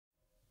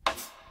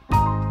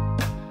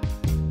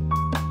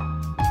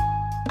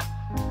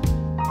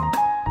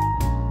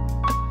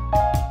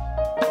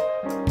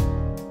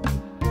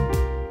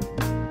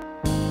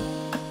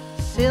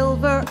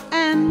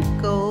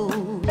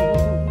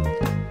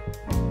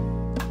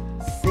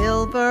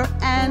silver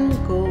and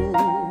gold.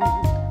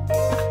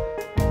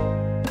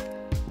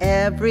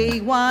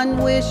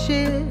 Everyone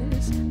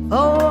wishes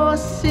for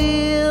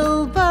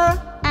silver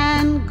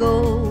and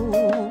gold.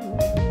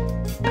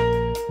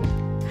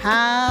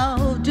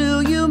 How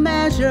do you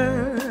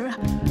measure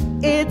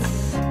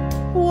its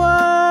worth?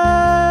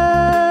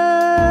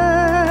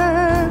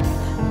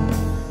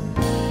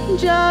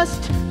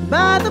 Just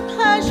by the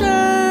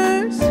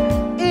pleasures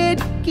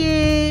it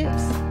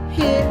gives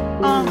here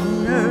on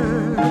earth.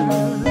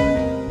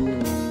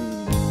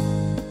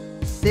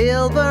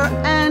 Silver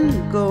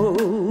and gold,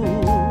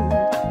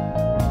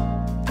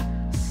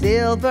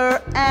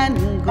 silver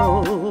and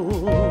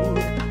gold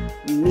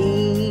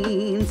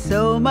mean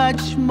so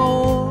much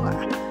more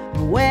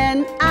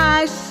when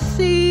I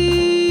see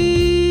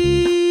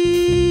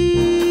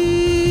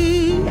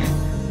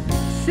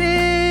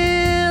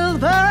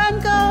silver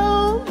and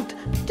gold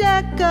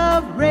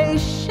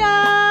decorations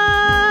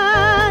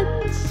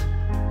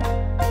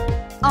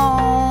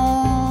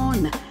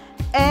on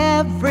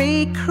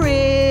every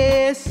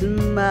Christmas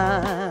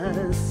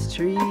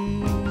tree.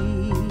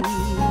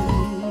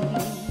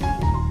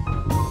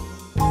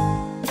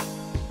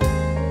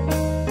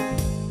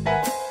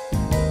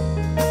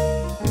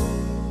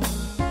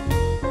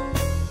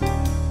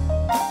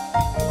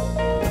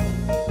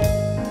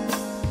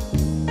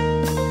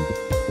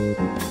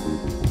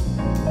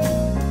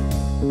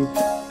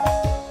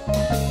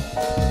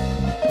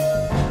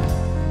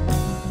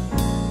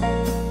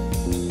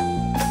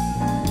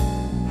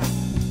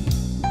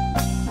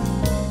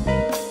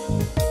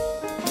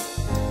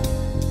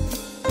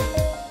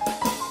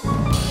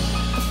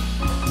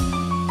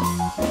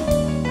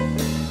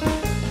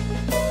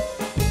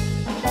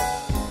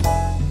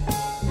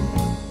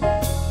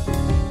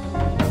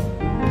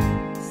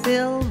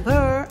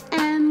 Silver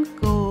and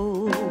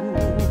gold,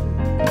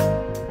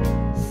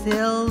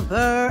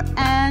 silver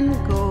and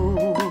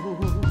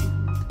gold.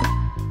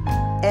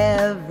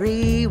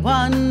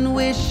 Everyone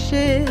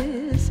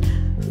wishes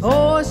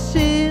for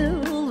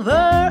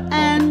silver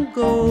and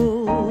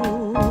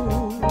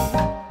gold.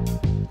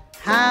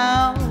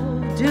 How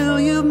do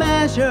you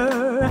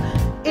measure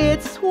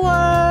its worth?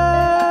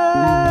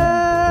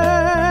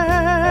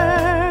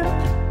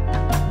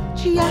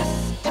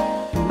 Just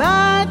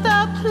by the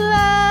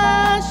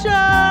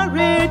pleasure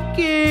it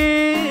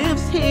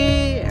gives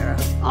here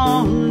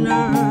on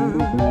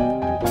earth.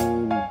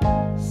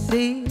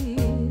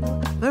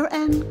 Silver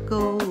and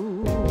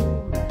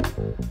gold,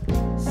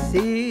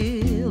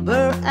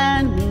 silver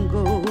and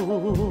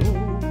gold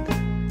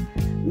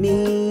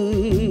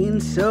mean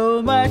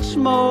so much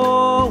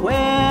more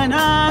when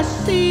I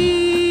see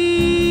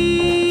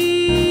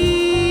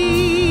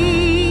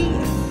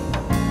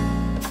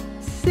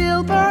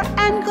silver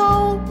and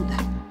gold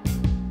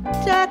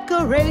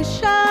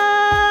decorations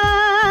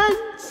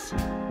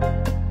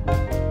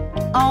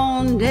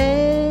on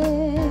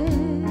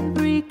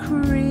every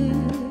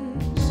Christmas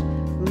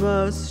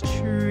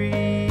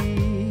tree.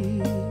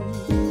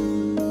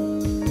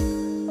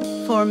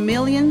 For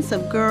millions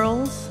of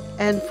girls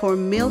and for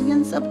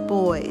millions of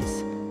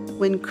boys,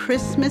 when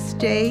Christmas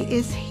Day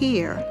is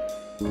here,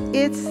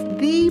 it's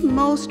the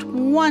most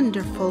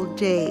wonderful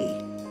day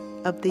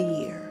of the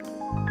year.